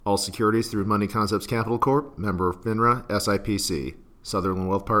All securities through Money Concepts Capital Corp., member FINRA, SIPC. Sutherland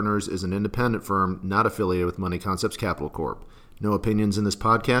Wealth Partners is an independent firm not affiliated with Money Concepts Capital Corp. No opinions in this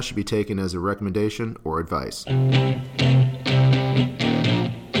podcast should be taken as a recommendation or advice.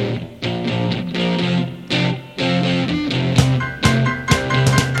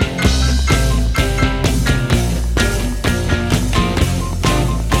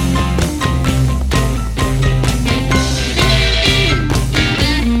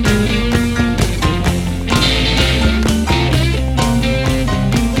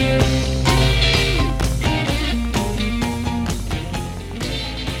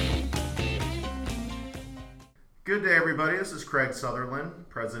 Good day, everybody. This is Craig Sutherland,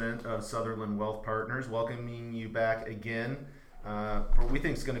 president of Sutherland Wealth Partners, welcoming you back again for what we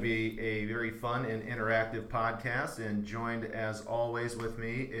think is going to be a very fun and interactive podcast. And joined, as always, with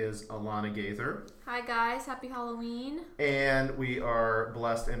me is Alana Gaither. Hi, guys. Happy Halloween. And we are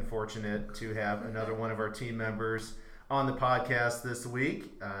blessed and fortunate to have another one of our team members on the podcast this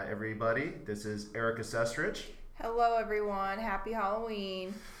week. Everybody, this is Erica Sestrich. Hello, everyone. Happy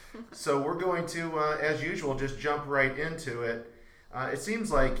Halloween. So we're going to, as usual, just jump right into it. It seems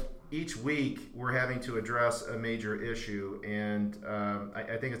like each week we're having to address a major issue, and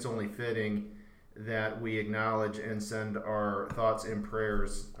I think it's only fitting that we acknowledge and send our thoughts and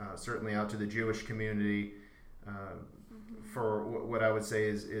prayers, certainly out to the Jewish community for what I would say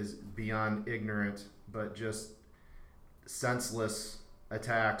is beyond ignorant, but just senseless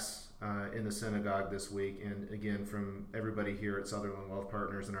attacks in the synagogue this week. And again, from everybody here at Sutherland Wealth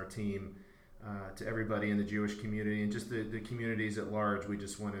Partners and our team to everybody in the Jewish community and just the communities at large, we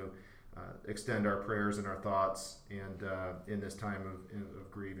just want to extend our prayers and our thoughts and in this time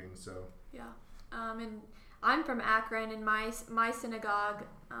of grieving. So yeah, and I'm from Akron, and my synagogue,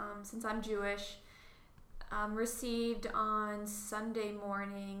 since I'm Jewish, received on Sunday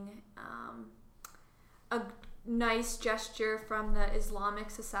morning a nice gesture from the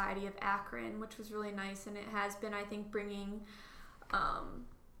Islamic Society of Akron, which was really nice, and it has been, I think, bringing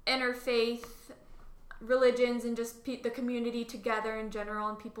interfaith religions and just the community together in general,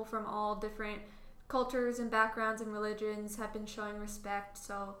 and people from all different cultures and backgrounds and religions have been showing respect.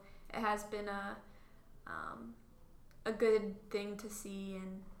 So it has been a good thing to see,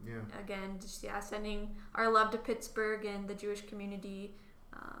 and again, just sending our love to Pittsburgh and the Jewish community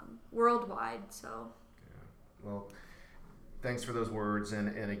worldwide. So. Well, thanks for those words,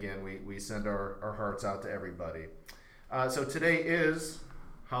 and again, we send our hearts out to everybody. So today is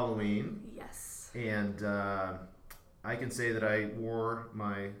Halloween. Yes. And I can say that I wore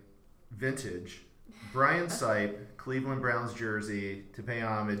my vintage Brian Sipe Cleveland Browns jersey to pay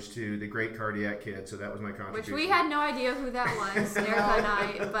homage to the great Cardiac Kid, so that was my contribution. Which we had no idea who that was, Erica and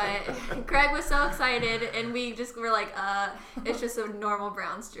I, but Craig was so excited, and we just were like, it's just a normal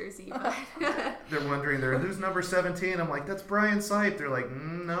Browns jersey. But they're wondering, who's number 17? I'm like, that's Brian Sipe. They're like,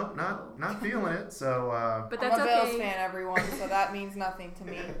 nope, not feeling it. So, but that's I'm a okay. Bills fan, everyone, so that means nothing to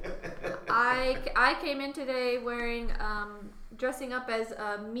me. I came in today wearing, dressing up as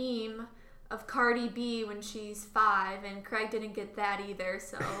a meme of Cardi B when she's 5, and Craig didn't get that either,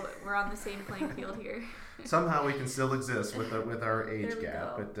 so we're on the same playing field here. Somehow we can still exist with our age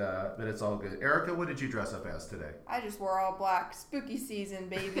gap, but it's all good. Erica, what did you dress up as today? I just wore all black. Spooky season,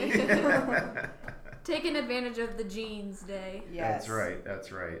 baby. Taking advantage of the jeans day. Yes.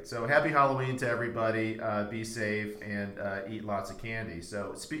 That's right. So happy Halloween to everybody. Be safe and eat lots of candy.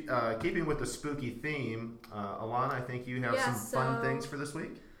 So keeping with the spooky theme, Alana, I think you have some fun things for this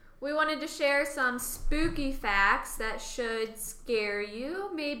week. We wanted to share some spooky facts that should scare you,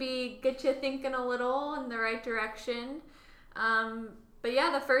 maybe get you thinking a little in the right direction. But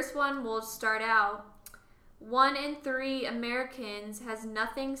yeah, the first one will start out. 1 in 3 Americans has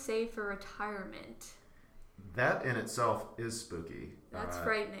nothing saved for retirement. That in itself is spooky. That's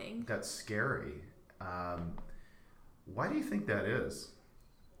frightening. That's scary. Why do you think that is?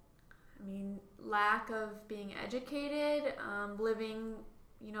 I mean, lack of being educated, living...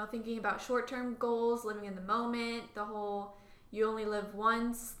 thinking about short-term goals, living in the moment, the whole you only live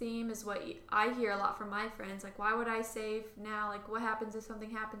once theme is what I hear a lot from my friends. Like, why would I save now? Like, what happens if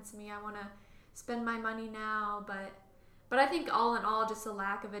something happens to me? I want to spend my money now. But I think all in all, just a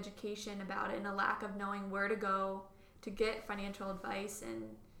lack of education about it and a lack of knowing where to go to get financial advice. And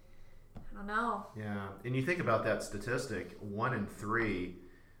I don't know. Yeah. And you think about that statistic, 1 in 3.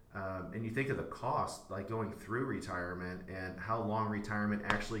 And you think of the cost, like going through retirement and how long retirement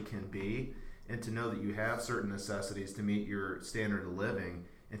actually can be, and to know that you have certain necessities to meet your standard of living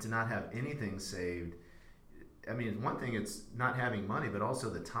and to not have anything saved. I mean, one thing, it's not having money, but also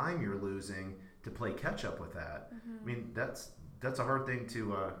the time you're losing to play catch up with that. Mm-hmm. I mean, that's a hard thing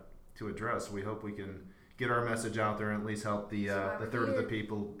to address. We hope we can get our message out there and at least help the third of the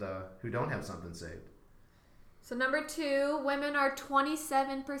people who don't have something saved. So number 2, women are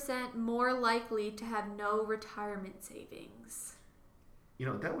 27% more likely to have no retirement savings.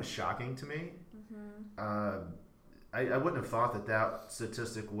 That was shocking to me. I wouldn't have thought that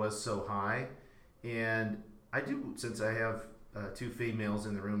statistic was so high. And I do, since I have 2 females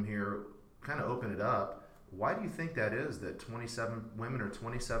in the room here, kind of open it up. Why do you think that is, that women are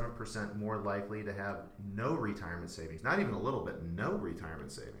 27% more likely to have no retirement savings? Not even a little bit, no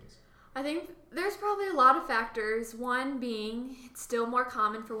retirement savings. I think there's probably a lot of factors. One being it's still more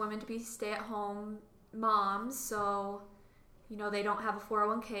common for women to be stay-at-home moms, so they don't have a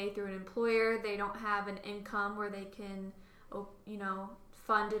 401k through an employer. They don't have an income where they can,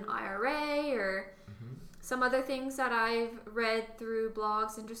 fund an IRA or some other things that I've read through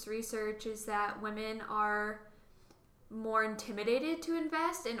blogs and just research is that women are more intimidated to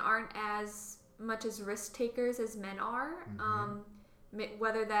invest and aren't as much as risk takers as men are.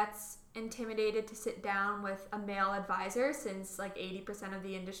 Whether that's intimidated to sit down with a male advisor, since like 80% of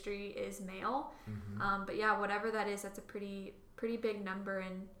the industry is male. But yeah, whatever that is, that's a pretty big number,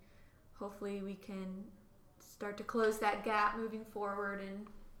 and hopefully we can start to close that gap moving forward. And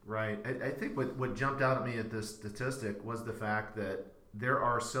right. I think what jumped out at me at this statistic was the fact that there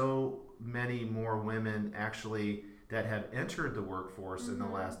are so many more women actually that have entered the workforce in the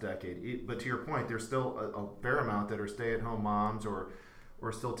last decade. But to your point, there's still a fair amount that are stay-at-home moms or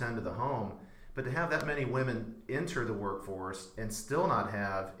still tend to the home. But to have that many women enter the workforce and still not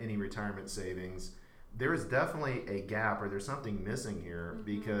have any retirement savings, there is definitely a gap, or there's something missing here,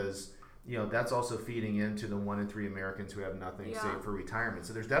 because that's also feeding into the 1 in 3 Americans who have nothing saved for retirement.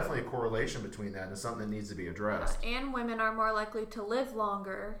 So there's definitely a correlation between that, and it's something that needs to be addressed. And women are more likely to live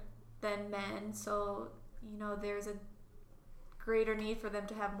longer than men, so there's a greater need for them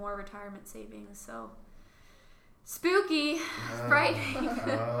to have more retirement savings. So spooky, frightening.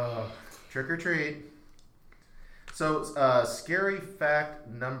 Trick or treat. So scary fact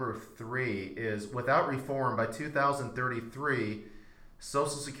number 3 is, without reform by 2033,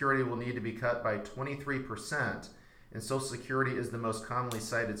 Social Security will need to be cut by 23%, and Social Security is the most commonly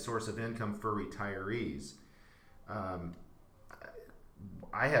cited source of income for retirees.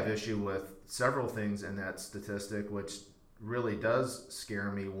 I have issue with several things in that statistic, which really does scare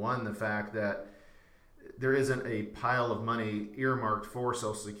me. One, the fact that there isn't a pile of money earmarked for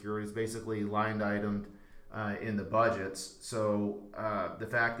Social Security. It's basically line itemed in the budgets. So the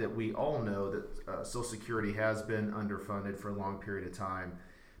fact that we all know that Social Security has been underfunded for a long period of time,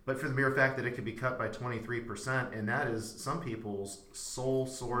 but for the mere fact that it could be cut by 23%, and that is some people's sole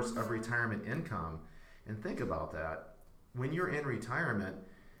source of retirement income. And think about that. When you're in retirement,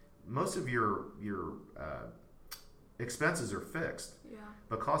 most of your expenses are fixed,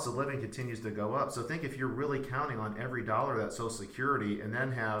 but cost of living continues to go up. So think, if you're really counting on every dollar of that Social Security and then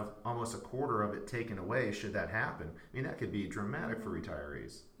have almost a quarter of it taken away, should that happen, that could be dramatic for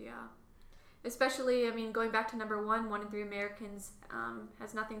retirees. Yeah. Especially, going back to number 1 in 3 Americans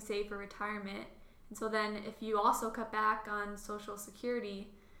has nothing saved for retirement. And so then if you also cut back on Social Security,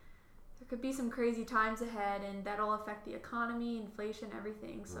 there could be some crazy times ahead, and that'll affect the economy, inflation,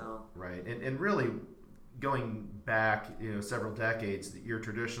 everything. So right. And really, going back, several decades, your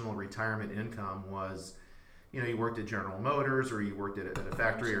traditional retirement income was, you worked at General Motors, or you worked at a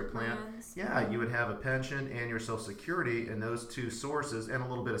factory or plant. You would have a pension and your Social Security, and those two sources, and a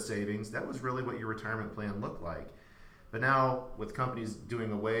little bit of savings. That was really what your retirement plan looked like. But now, with companies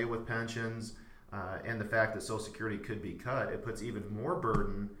doing away with pensions, and the fact that Social Security could be cut, it puts even more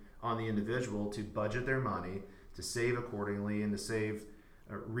burden on the individual to budget their money, to save accordingly, and to save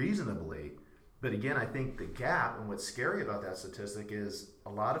reasonably. But again, I think the gap, and what's scary about that statistic, is a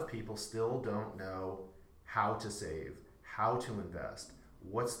lot of people still don't know how to save, how to invest,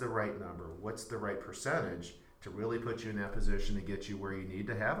 what's the right number, what's the right percentage to really put you in that position to get you where you need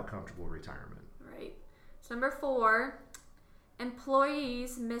to have a comfortable retirement. Right. So number 4,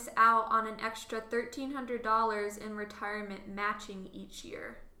 employees miss out on an extra $1,300 in retirement matching each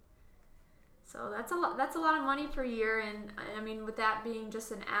year. So that's a lot of money per year, and with that being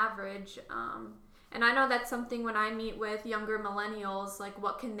just an average, and I know that's something when I meet with younger millennials, like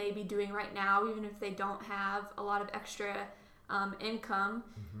what can they be doing right now, even if they don't have a lot of extra income,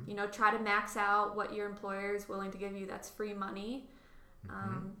 try to max out what your employer is willing to give you. That's free money.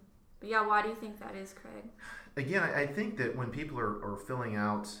 But yeah, why do you think that is, Craig? Again, I think that when people are filling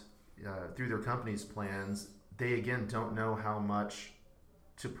out through their company's plans, they again don't know how much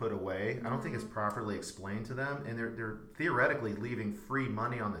to put away. I don't think it's properly explained to them, and they're theoretically leaving free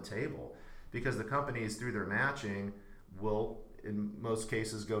money on the table, because the companies, through their matching, will in most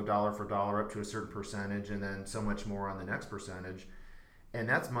cases go dollar for dollar up to a certain percentage and then so much more on the next percentage. And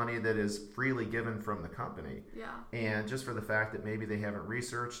that's money that is freely given from the company. Yeah. And just for the fact that maybe they haven't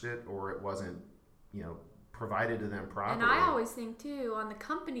researched it or it wasn't, provided to them properly. And I always think too, on the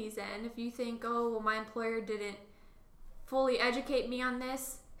company's end, if you think, oh, well, my employer didn't fully educate me on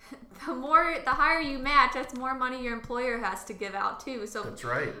this, the higher you match, that's more money your employer has to give out too. So that's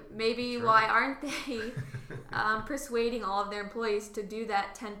right. Maybe that's why right. aren't they persuading all of their employees to do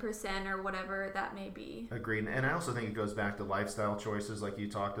that 10% or whatever that may be? Agreed. And I also think it goes back to lifestyle choices like you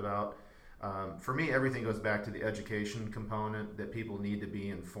talked about. For me, everything goes back to the education component that people need to be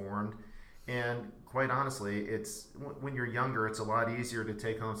informed. And quite honestly, it's when you're younger, it's a lot easier to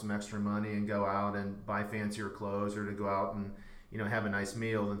take home some extra money and go out and buy fancier clothes or to go out and have a nice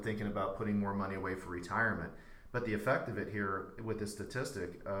meal than thinking about putting more money away for retirement. But the effect of it here with the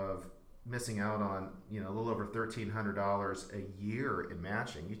statistic of missing out on a little over $1,300 a year in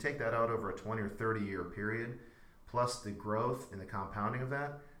matching, you take that out over a 20 or 30 year period, plus the growth and the compounding of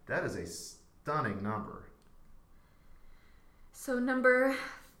that is a stunning number. So number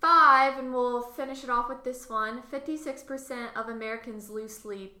 5, and we'll finish it off with this one, 56% of Americans lose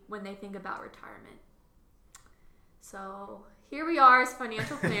sleep when they think about retirement. So here we are as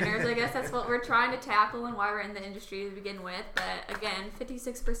financial planners. I guess that's what we're trying to tackle and why we're in the industry to begin with. But again,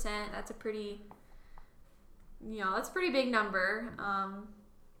 56%, that's a pretty big number.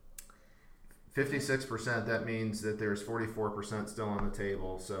 56%, that means that there's 44% still on the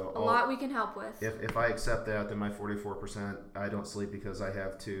table. So a lot we can help with. If I accept that, then my 44%, I don't sleep because I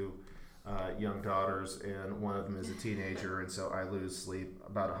have 2 young daughters and one of them is a teenager, and so I lose sleep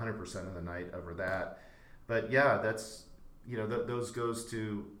about 100% of the night over that. But yeah, that's those goes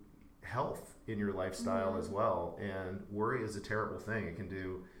to health in your lifestyle as well, and worry is a terrible thing. It can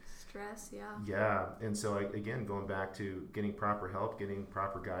do stress, yeah. And so again, going back to getting proper help, getting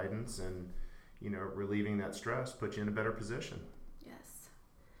proper guidance, and relieving that stress puts you in a better position. Yes.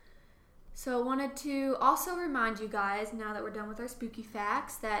 So I wanted to also remind you guys, now that we're done with our spooky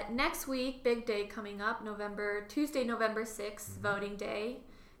facts, that next week, big day coming up, Tuesday, November 6th, voting day.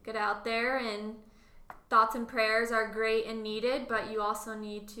 Get out there, and thoughts and prayers are great and needed, but you also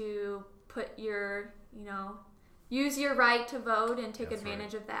need to put your, use your right to vote and take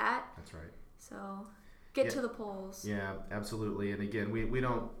advantage of that. That's right. So get to the polls. Yeah, absolutely. And again, we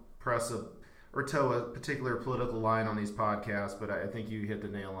don't press or toe a particular political line on these podcasts, but I think you hit the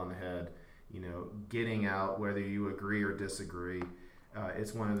nail on the head. Getting out, whether you agree or disagree,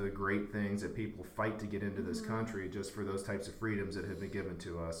 it's one of the great things that people fight to get into this country, just for those types of freedoms that have been given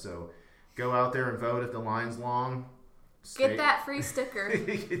to us. So go out there and vote if the line's long. Get that free sticker.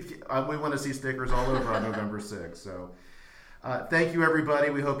 We want to see stickers all over on November 6th. So thank you, everybody.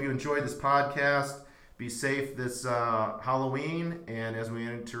 We hope you enjoyed this podcast. Be safe this Halloween, and as we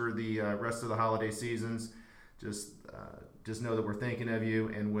enter the rest of the holiday seasons, just know that we're thinking of you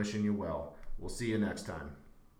and wishing you well. We'll see you next time.